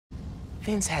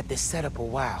Finn's had this set up a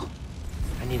while.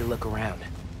 I need to look around.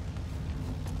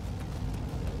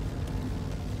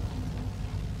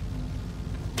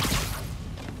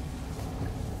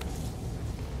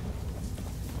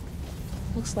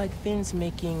 Looks like Finn's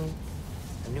making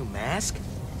a new mask?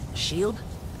 A shield?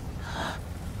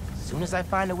 As soon as I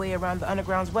find a way around the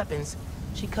Underground's weapons,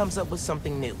 she comes up with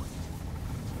something new.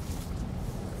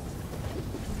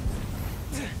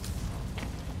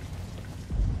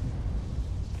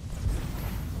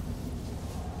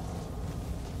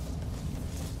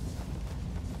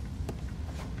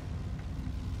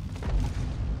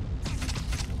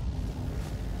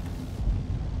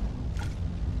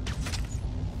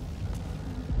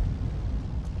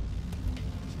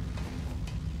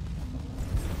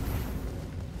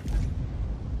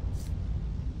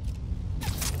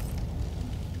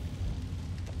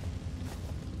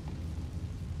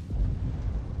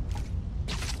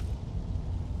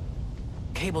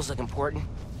 Cables look important.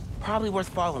 Probably worth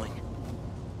following.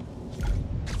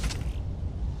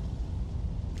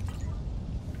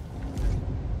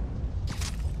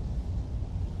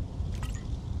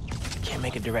 Can't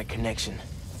make a direct connection.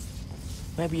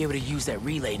 Might be able to use that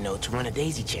relay node to run a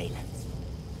daisy chain.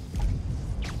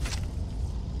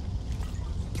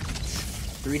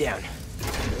 3 down.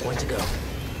 1 to go.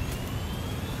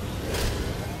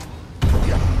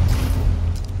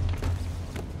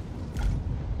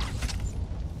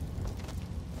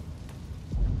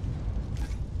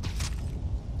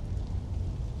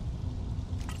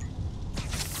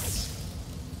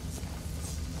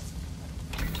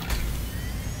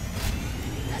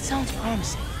 Sounds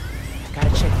promising. Gotta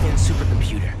check Finn's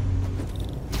supercomputer.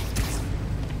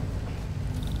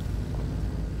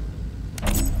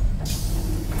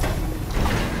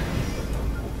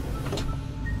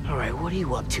 Alright, what are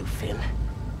you up to, Finn?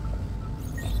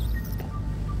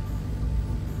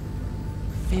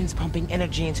 Finn's pumping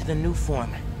energy into the new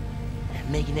form,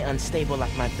 making it unstable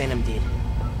like my venom did.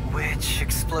 Which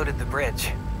exploded the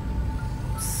bridge.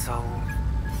 So,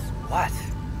 what?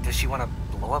 Does she want to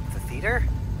blow up the theater?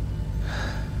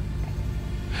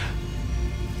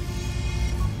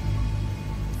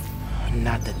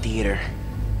 Not the theater.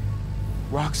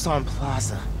 Roxxon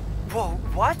Plaza. Whoa,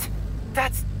 what?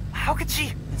 That's... how could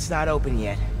she... It's not open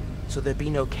yet, so there'll be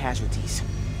no casualties.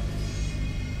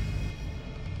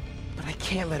 But I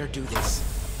can't let her do this.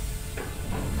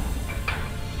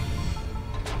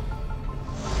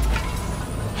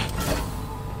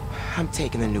 I'm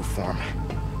taking the new form.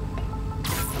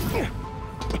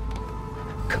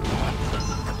 Come on.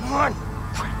 Come on!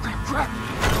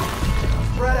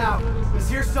 Spread out. He's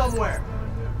here somewhere.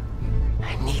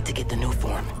 I need to get the new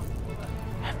form.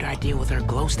 After I deal with her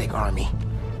glow stick army.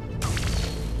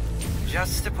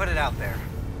 Just to put it out there,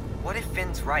 what if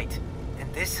Finn's right,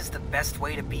 and this is the best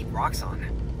way to beat Roxxon?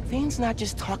 Finn's not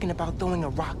just talking about throwing a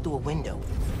rock through a window.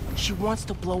 She wants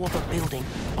to blow up a building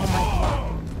on my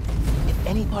block. If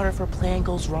any part of her plan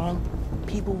goes wrong,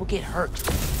 people will get hurt.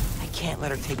 I can't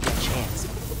let her take that chance.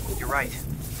 You're right.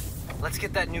 Let's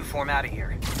get that new form out of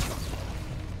here.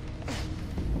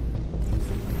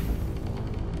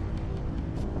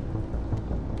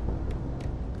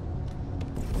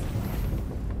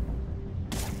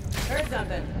 Heard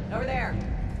something. Over there.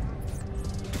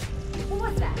 What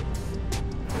was that?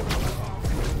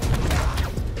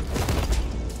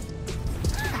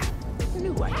 I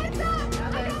knew I could do it.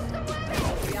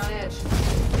 Be on edge.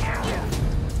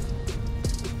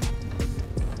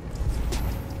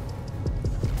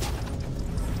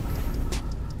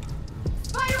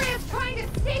 Spider-Man's trying to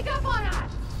sneak up on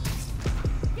us!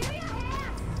 Give me a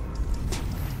hand!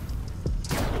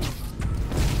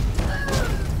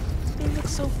 They look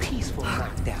so peaceful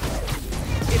knocked out.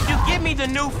 If you give me the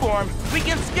new form, we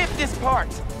can skip this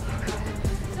part.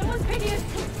 Someone's picking his...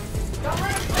 Don't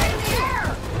let him stay in the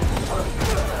air!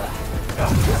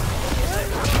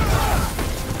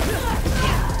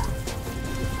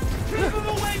 Keep him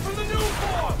away from the new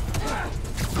form!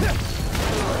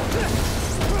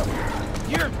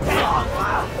 You're dead.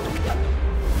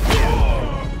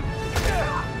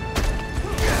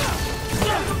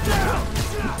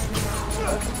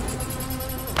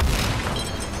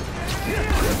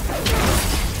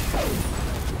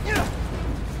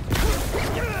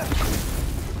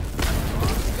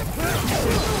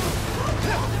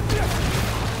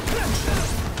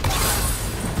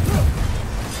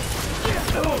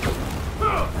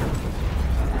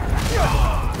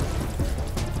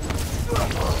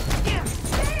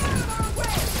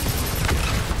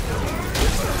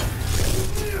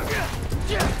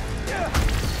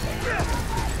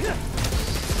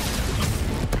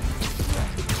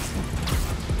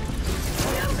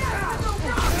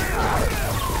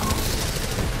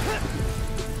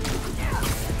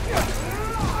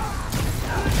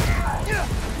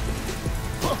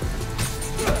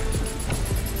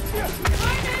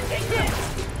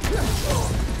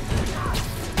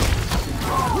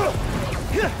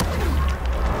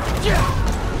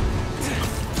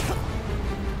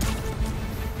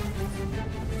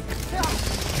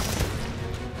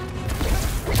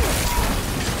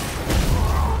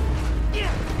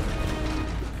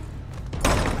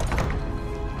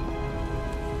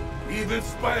 Even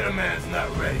Spider-Man's not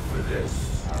ready for this.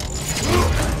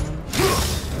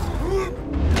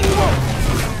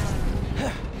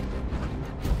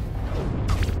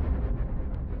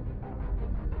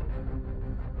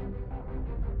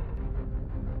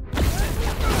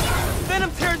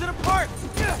 Venom tears it apart!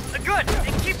 Good!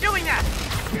 And keep doing that!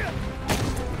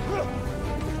 We'll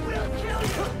kill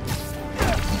you!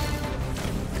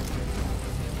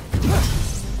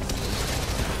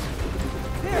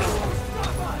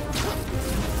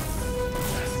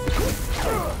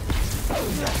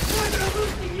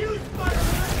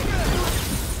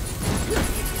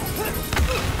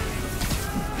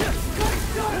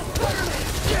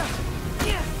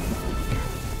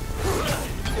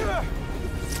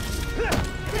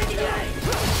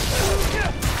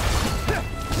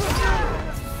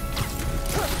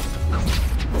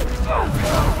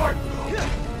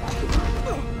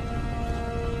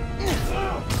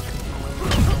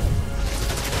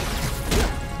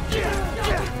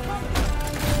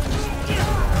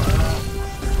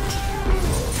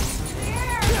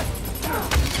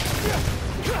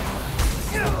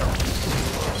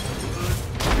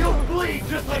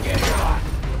 Just like anyone!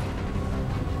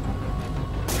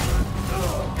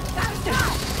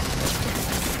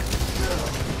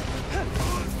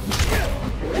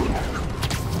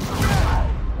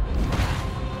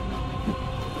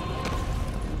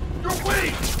 You're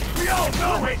weak! We all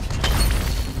know it!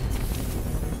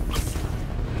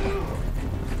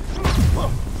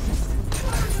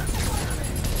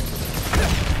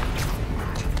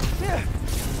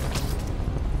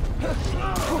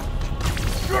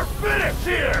 You're finished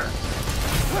here!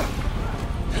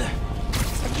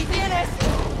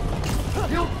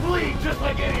 You'll bleed just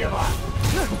like any of us!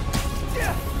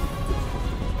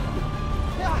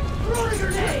 Throw a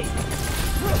grenade!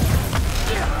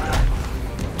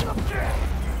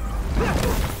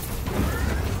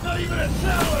 Not even a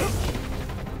challenge!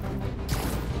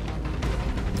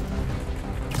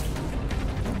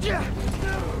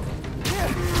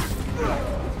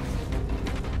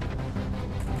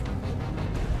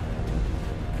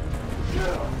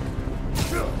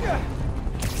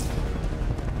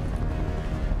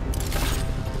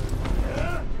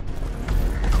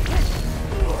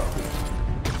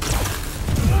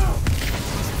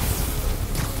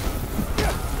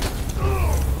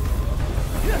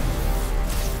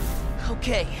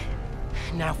 Okay,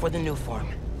 now for the new form.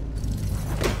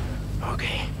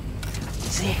 Okay,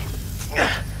 see?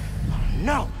 Oh,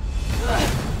 no!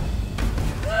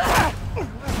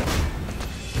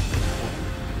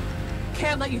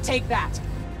 Can't let you take that.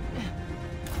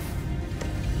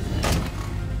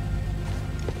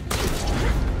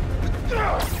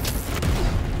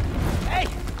 Hey!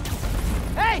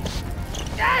 Hey!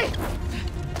 Hey!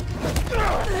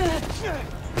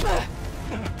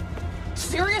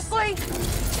 Seriously?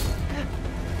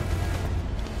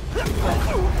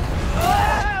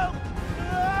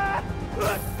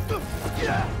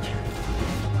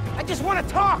 I just want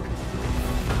to talk!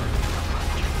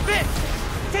 Fitz!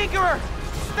 Tinkerer!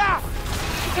 Stop!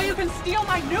 So you can steal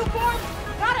my new form?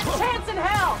 Not a chance in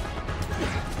hell!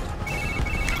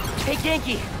 Hey,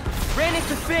 Genki! Ran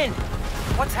into Finn!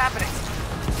 What's happening?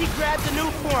 She grabbed the new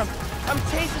form! I'm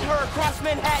chasing her across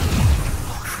Manhattan!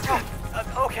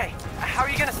 Okay. How are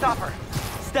you gonna stop her?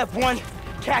 Step 1,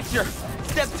 catch her.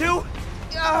 Step 2,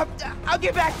 I'll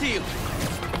get back to you.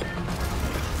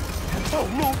 Oh,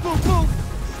 move!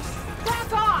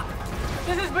 Back off!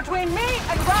 This is between me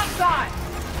and Roxxon!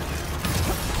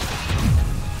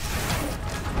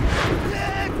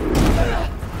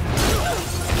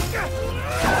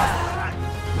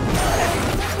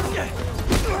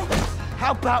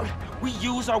 How about we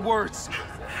use our words?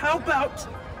 How about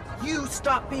you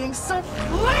stop being so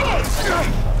clingy?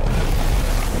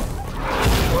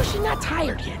 Well, she's not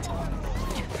tired yet.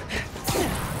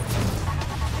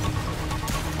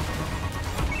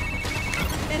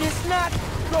 It is not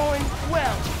going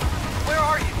well. Where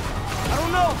are you? I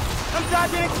don't know. I'm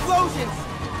dodging explosions.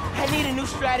 I need a new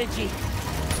strategy.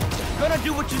 Gonna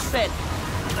do what you said.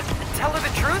 Tell her the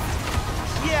truth?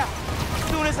 Yeah, as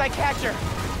soon as I catch her.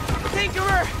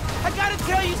 Tinkerer, I gotta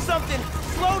tell you something.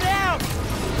 Slow down.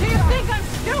 Do you think I'm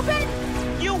stupid?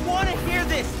 You want to hear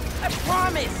this. I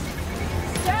promise.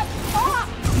 Step off,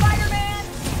 Spider-Man!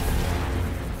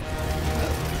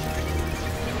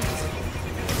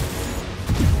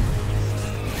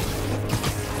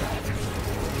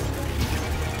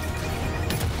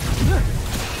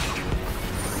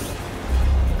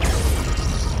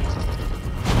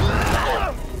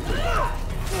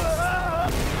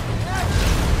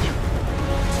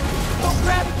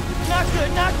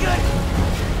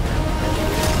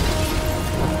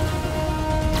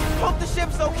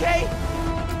 ship's okay?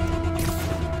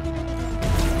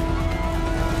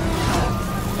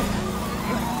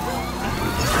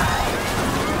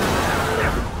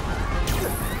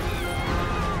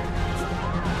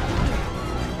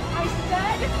 I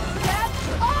said, get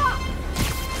off!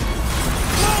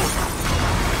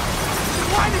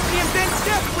 Why did she invent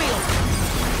step wheels?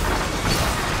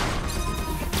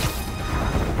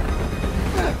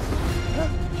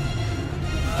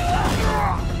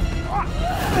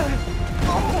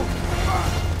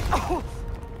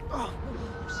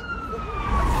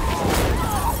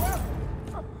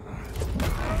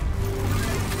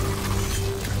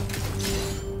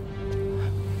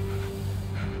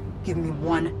 Give me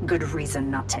one good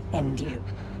reason not to end you.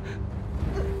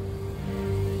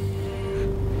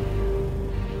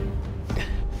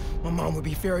 My mom would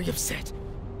be very upset.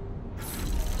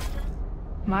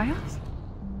 Miles?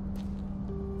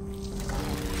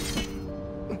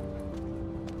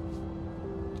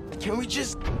 Can we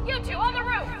just... You two on the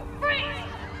roof! Freeze!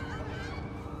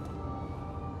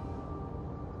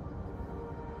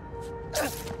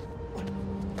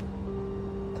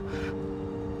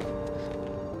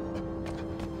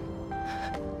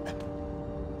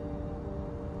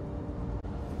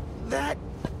 That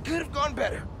could have gone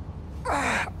better.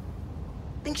 I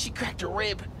think she cracked a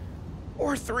rib.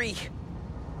 Or 3.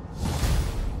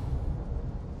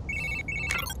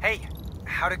 Hey,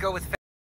 how'd it go with